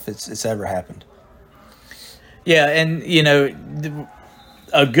don't know if it's ever happened. Yeah, and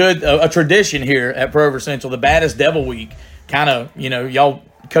a tradition here at Pro River Central, the Baddest Devil Week. Kind of y'all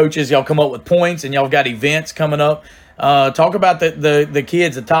coaches, y'all come up with points, and y'all got events coming up. Talk about the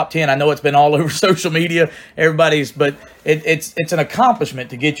kids, the top 10. I know it's been all over social media, but it's an accomplishment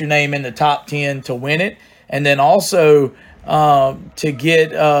to get your name in the top 10 to win it. And then also to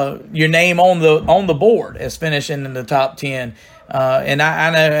get your name on the board as finishing in the top 10. And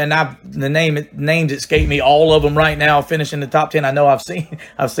I know, the names escape me, all of them right now, finishing the top 10. I know I've seen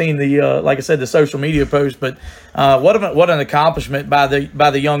the like I said, the social media post, but what an accomplishment by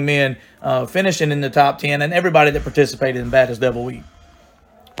the young men finishing in the top 10, and everybody that participated in Baddest Devil Week.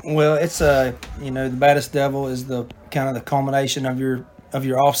 Well, it's the Baddest Devil is the kind of the culmination of your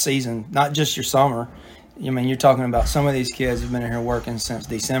off season, not just your summer. I mean, you're talking about some of these kids have been in here working since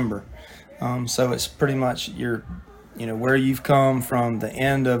December, so it's pretty much where you've come from the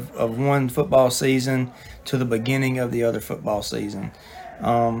end of one football season to the beginning of the other football season.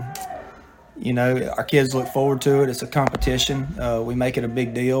 Our kids look forward to it. It's a competition. We make it a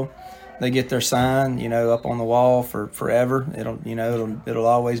big deal. They get their sign, up on the wall for forever. It'll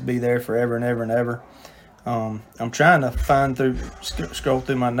always be there forever and ever and ever. I'm trying to scroll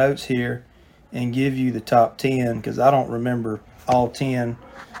through my notes here and give you the top 10 because I don't remember all 10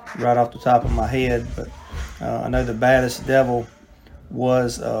 right off the top of my head, but I know the Baddest Devil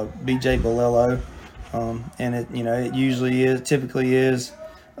was B.J. Bolello, and it typically is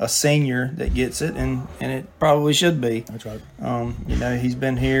a senior that gets it, and it probably should be. That's right. He's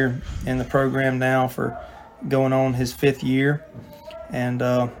been here in the program now for going on his 5th year, and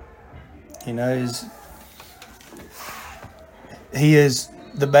he is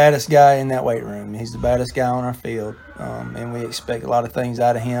the baddest guy in that weight room. He's the baddest guy on our field, and we expect a lot of things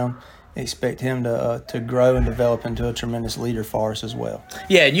out of him. Expect him to grow and develop into a tremendous leader for us as well.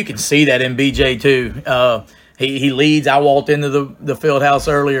 Yeah, and you can see that in BJ too. He leads. I walked into the field house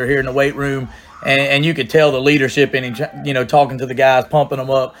earlier here in the weight room, and you could tell the leadership in him. Talking to the guys, pumping them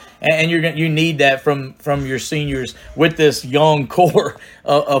up, and you need that from your seniors with this young core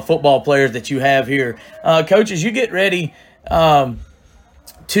of football players that you have here. Coaches, you get ready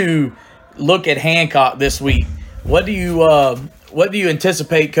to look at Hancock this week. What do you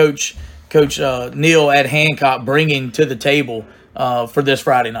anticipate Coach Neal at Hancock bringing to the table for this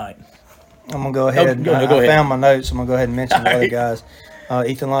Friday night? I'm going to go ahead. I found my notes. I'm going to go ahead and mention the other guys.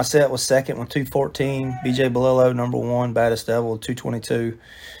 Ethan Lysette was second with 214. B.J. Bolello, number 1, Baddest Devil, 222.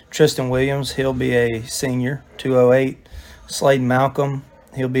 Tristan Williams, he'll be a senior, 208. Sladen Malcolm,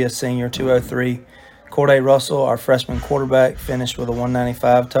 he'll be a senior, 203. Corday Russell, our freshman quarterback, finished with a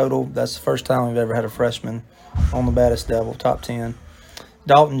 195 total. That's the first time we've ever had a freshman on the Baddest Devil, top 10.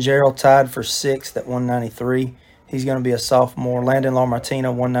 Dalton Gerald tied for 6th at 193. He's going to be a sophomore. Landon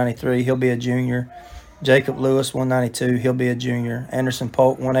LaMartina, 193. He'll be a junior. Jacob Lewis, 192. He'll be a junior. Anderson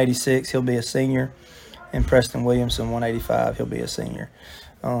Polk, 186. He'll be a senior. And Preston Williamson, 185. He'll be a senior.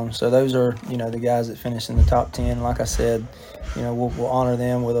 So those are, the guys that finished in the top 10. Like I said, we'll honor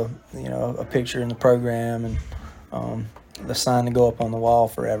them with a picture in the program and the sign to go up on the wall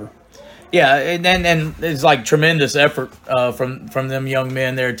forever. Yeah, and it's like tremendous effort from them young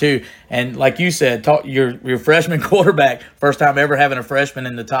men there too. And like you said, your freshman quarterback, first time ever having a freshman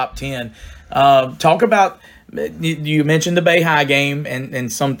in the top 10. Talk about, you mentioned the Bay High game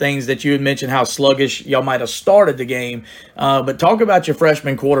and some things that you had mentioned how sluggish y'all might have started the game. But talk about your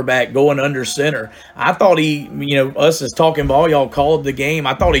freshman quarterback going under center. I thought us as Talking Ball, y'all called the game.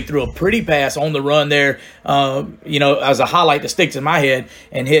 I thought he threw a pretty pass on the run there, as a highlight that sticks in my head,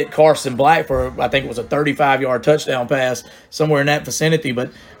 and hit Carson Black for, I think it was a 35-yard touchdown pass somewhere in that vicinity.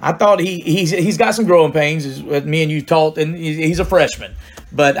 But I thought he's got some growing pains, as me and you talked, and he's a freshman.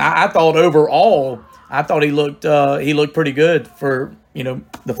 But I thought overall, he looked pretty good for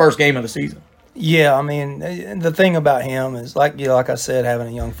the first game of the season. Yeah, I mean, the thing about him is like I said, having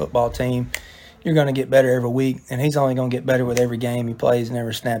a young football team, you're going to get better every week, and he's only going to get better with every game he plays and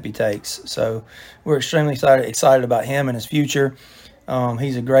every snap he takes. So we're extremely excited about him and his future.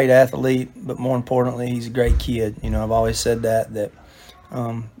 He's a great athlete, but more importantly, he's a great kid. I've always said that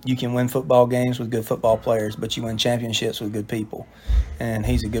you can win football games with good football players, but you win championships with good people. And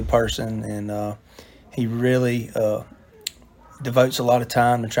he's a good person, and he really devotes a lot of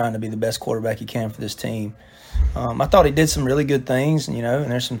time to trying to be the best quarterback he can for this team. I thought he did some really good things, and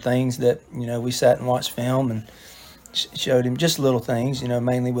there's some things that, we sat and watched film and showed him just little things,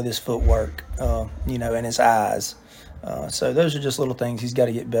 mainly with his footwork, and his eyes. So those are just little things he's got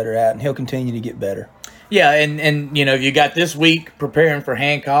to get better at, and he'll continue to get better. Yeah, and you got this week preparing for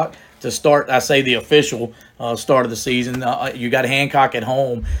Hancock to start, I say, the official start of the season. You got Hancock at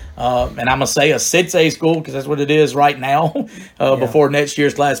home, and I'm going to say a 6A school because that's what it is right now before next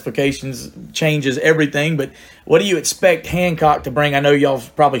year's classifications changes everything. But what do you expect Hancock to bring? I know y'all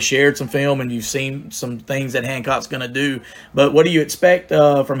probably shared some film and you've seen some things that Hancock's going to do, but what do you expect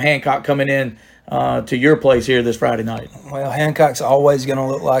from Hancock coming in to your place here this Friday night? Well, Hancock's always going to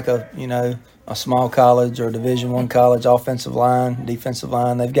look like a a small college or Division I college offensive line, defensive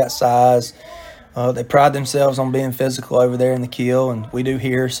line. They've got size. They pride themselves on being physical over there in the Kiel, and we do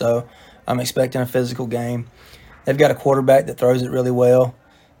here, so I'm expecting a physical game. They've got a quarterback that throws it really well.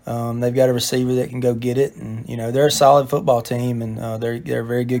 They've got a receiver that can go get it, and they're a solid football team, and they're a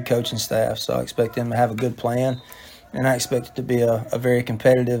very good coaching staff. So I expect them to have a good plan, and I expect it to be a very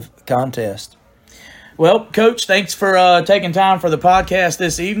competitive contest. Well, Coach, thanks for taking time for the podcast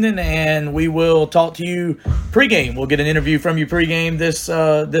this evening, and we will talk to you pregame. We'll get an interview from you pregame this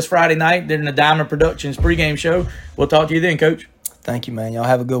Friday night during the Diamond Productions pregame show. We'll talk to you then, Coach. Thank you, man. Y'all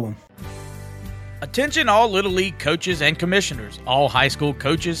have a good one. Attention all Little League coaches and commissioners, all high school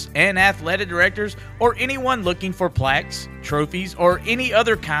coaches and athletic directors, or anyone looking for plaques, trophies, or any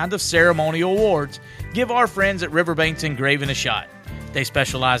other kind of ceremonial awards. Give our friends at Riverbanks Engraving a shot. They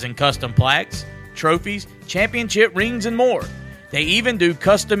specialize in custom plaques, trophies, championship rings, and more. They even do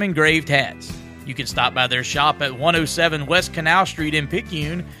custom engraved hats. You can stop by their shop at 107 West Canal Street in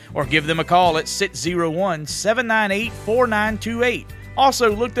Picayune, or give them a call at 601-798-4928.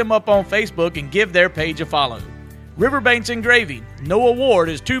 Also, look them up on Facebook and give their page a follow. Riverbanks Engraving. No award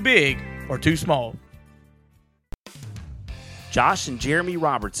is too big or too small. Josh and Jeremy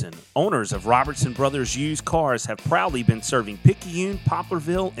Robertson, owners of Robertson Brothers Used Cars, have proudly been serving Picayune,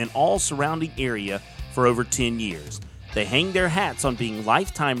 Poplarville, and all surrounding area for over 10 years. They hang their hats on being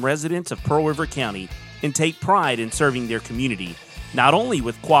lifetime residents of Pearl River County and take pride in serving their community, not only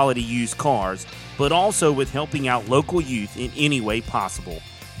with quality used cars, but also with helping out local youth in any way possible.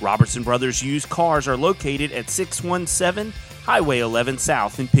 Robertson Brothers Used Cars are located at 617 Highway 11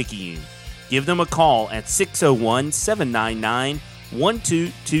 South in Picayune. Give them a call at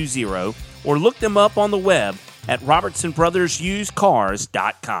 601-799-1220 or look them up on the web at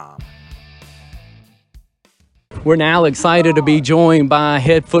robertsonbrothersusedcars.com. We're now excited to be joined by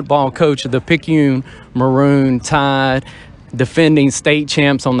head football coach of the Picayune Maroon Tide, defending state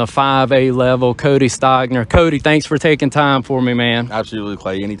champs on the 5A level, Cody Stogner. Cody, thanks for taking time for me, man. Absolutely,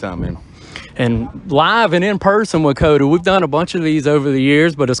 Clay. Anytime, man. And live and in person with Cody. We've done a bunch of these over the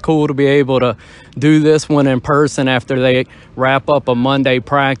years, but it's cool to be able to do this one in person after they wrap up a Monday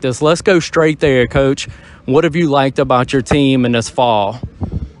practice. Let's go straight there, Coach. What have you liked about your team in this fall?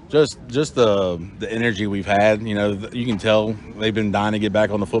 Just the energy we've had. You can tell they've been dying to get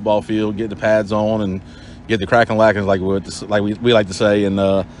back on the football field, get the pads on, and get the cracking lackings like we like to say. And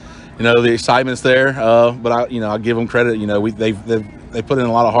the excitement's there. But I'll give them credit. They put in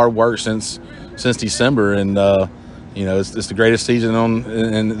a lot of hard work since December, and it's the greatest season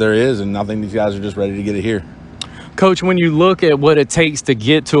and there is. And I think these guys are just ready to get it here. Coach, when you look at what it takes to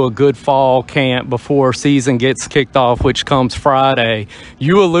get to a good fall camp before season gets kicked off, which comes Friday,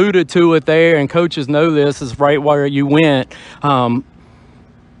 you alluded to it there, and coaches know this is right where you went.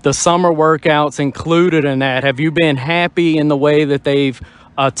 The summer workouts included in that. Have you been happy in the way that they've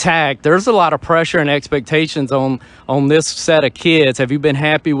attacked? There's a lot of pressure and expectations on this set of kids. Have you been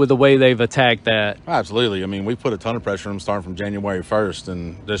happy with the way they've attacked that? Absolutely. I mean, we put a ton of pressure on them starting from January 1st,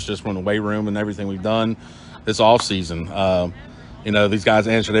 and that's just from the weight room and everything we've done this off season. These guys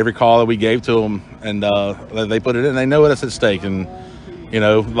answered every call that we gave to them, and they put it in. They know what's at stake, and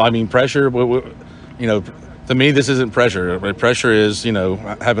pressure. To me, this isn't pressure. Pressure is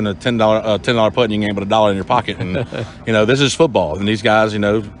having a $10 putt in your game, but $1 in your pocket, and this is football. And these guys,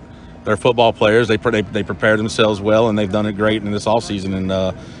 they're football players. They prepare themselves well, and they've done it great in this off season. And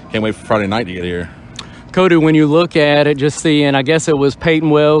can't wait for Friday night to get here. Cody, when you look at it, just seeing, I guess it was Peyton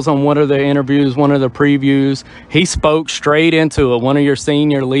Wells on one of the interviews, one of the previews, he spoke straight into it. One of your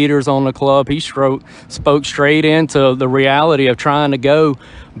senior leaders on the club, he spoke straight into the reality of trying to go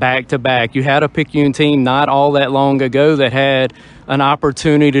back-to-back. You had a Picayune team not all that long ago that had an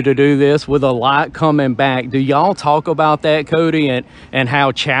opportunity to do this with a lot coming back. Do y'all talk about that, Cody, and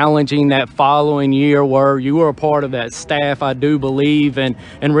how challenging that following year were? You were a part of that staff, I do believe, and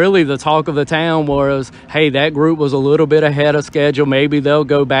really the talk of the town was, hey, that group was a little bit ahead of schedule. Maybe they'll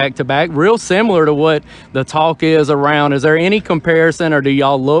go back-to-back. Real similar to what the talk is around. Is there any comparison, or do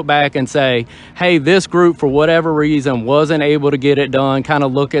y'all look back and say, hey, this group, for whatever reason, wasn't able to get it done, kind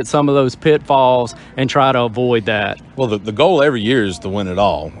of look at some of those pitfalls and try to avoid that? Well, the goal every year is to win it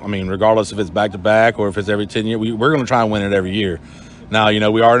all. I mean, regardless if it's back-to-back or if it's every 10 years, we're going to try and win it every year. Now,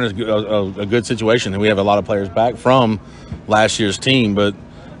 we are in a good situation, and we have a lot of players back from last year's team, but,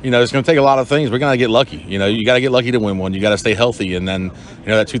 it's going to take a lot of things. We're going to get lucky. You got to get lucky to win one. You got to stay healthy. And then,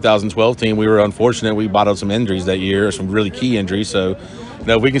 that 2012 team, we were unfortunate. We bottled some injuries that year, some really key injuries. So,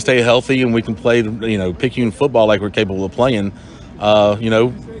 if we can stay healthy and we can play, Picayune football like we're capable of playing,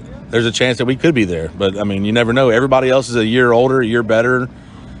 there's a chance that we could be there. But, you never know. Everybody else is a year older, a year better.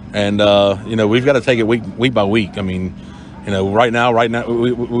 And we've got to take it week by week. I mean, right now,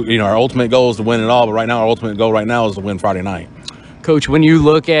 our ultimate goal is to win it all. But right now, our ultimate goal right now is to win Friday night. Coach, when you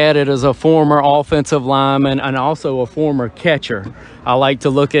look at it as a former offensive lineman and also a former catcher, I like to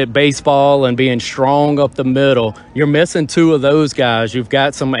look at baseball and being strong up the middle. You're missing two of those guys. You've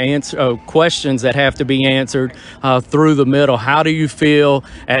got some questions that have to be answered through the middle. How do you feel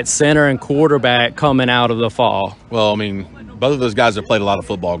at center and quarterback coming out of the fall? Well, I mean, both of those guys have played a lot of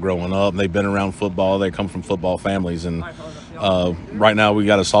football growing up. They've been around football. They come from football families. And right now we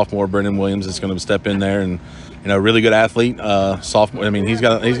got a sophomore, Brendan Williams, that's going to step in there and, really good athlete. Sophomore. I mean, he's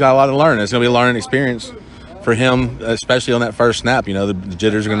got a lot to learn. It's going to be a learning experience for him, especially on that first snap. The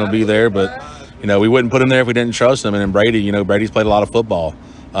jitters are going to be there, but we wouldn't put him there if we didn't trust him. And then Brady, Brady's played a lot of football.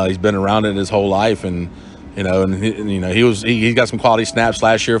 He's been around it his whole life, and he's got some quality snaps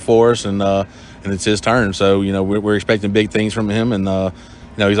last year for us, and it's his turn. So we're expecting big things from him, and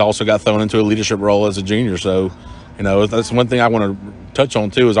he's also got thrown into a leadership role as a junior. So that's one thing I want to touch on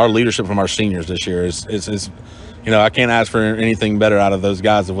too, is our leadership from our seniors this year. I can't ask for anything better out of those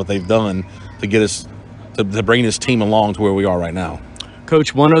guys of what they've done to get us to bring this team along to where we are right now.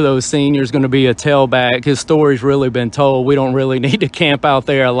 Coach, one of those seniors is going to be a tailback. His story's really been told. We don't really need to camp out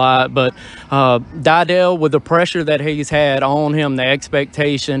there a lot. But Didell, with the pressure that he's had on him, the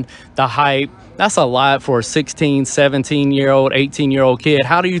expectation, the hype, that's a lot for a 16, 17-year-old, 18-year-old kid.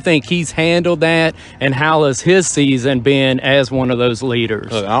 How do you think he's handled that, and how has his season been as one of those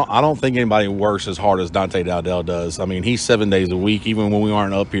leaders? Look, I don't think anybody works as hard as Dante Didell does. I mean, he's 7 days a week. Even when we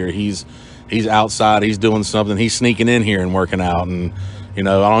aren't up here, he's outside. He's doing something. He's sneaking in here and working out. And, I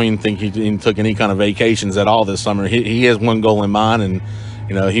don't even think he even took any kind of vacations at all this summer. He has one goal in mind, and,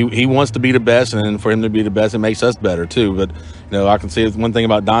 he wants to be the best, and for him to be the best, it makes us better too. But, I can see one thing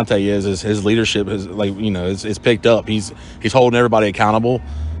about Dante is his leadership is it's picked up. He's holding everybody accountable,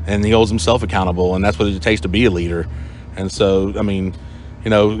 and he holds himself accountable, and that's what it takes to be a leader. And so, I mean,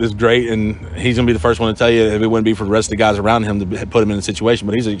 it's great, and he's going to be the first one to tell you if it wouldn't be for the rest of the guys around him to put him in a situation.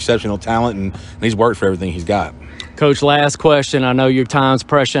 But he's an exceptional talent, and he's worked for everything he's got. Coach, last question. I know your time's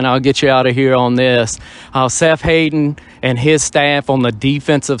pressing. I'll get you out of here on this. Seth Hayden and his staff on the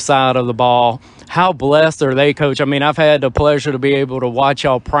defensive side of the ball, how blessed are they, Coach? I mean, I've had the pleasure to be able to watch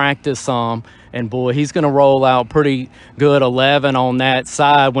y'all practice some, and, boy, he's going to roll out pretty good 11 on that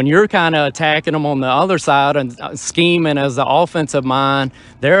side. When you're kind of attacking them on the other side and scheming as the offensive mind,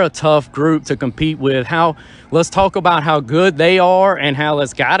 they're a tough group to compete with. Let's talk about how good they are and how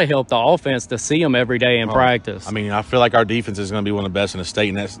it's got to help the offense to see them every day in practice. I mean, I feel like our defense is going to be one of the best in the state,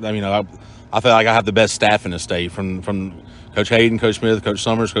 and I feel like I have the best staff in the state from Coach Hayden, Coach Smith, Coach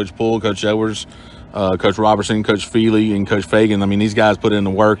Summers, Coach Poole, Coach Edwards, Coach Robertson, Coach Feely, and Coach Fagan. I mean, these guys put in the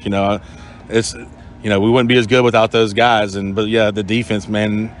work. It's we wouldn't be as good without those guys. But the defense,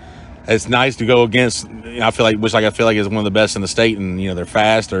 man, it's nice to go against. I feel like it's one of the best in the state, and they're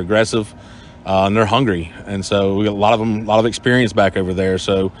fast, they're aggressive, and they're hungry. And so we got a lot of experience back over there.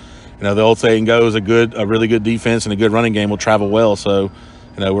 So the old saying goes, a really good defense and a good running game will travel well. So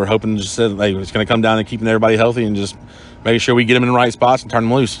we're hoping it's going to come down to keeping everybody healthy and just making sure we get them in the right spots and turn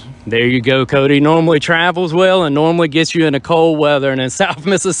them loose. There you go, Cody. Normally travels well and normally gets you into cold weather. And in South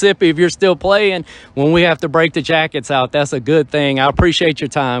Mississippi, if you're still playing, when we have to break the jackets out, that's a good thing. I appreciate your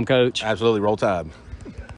time, Coach. Absolutely. Roll Tide.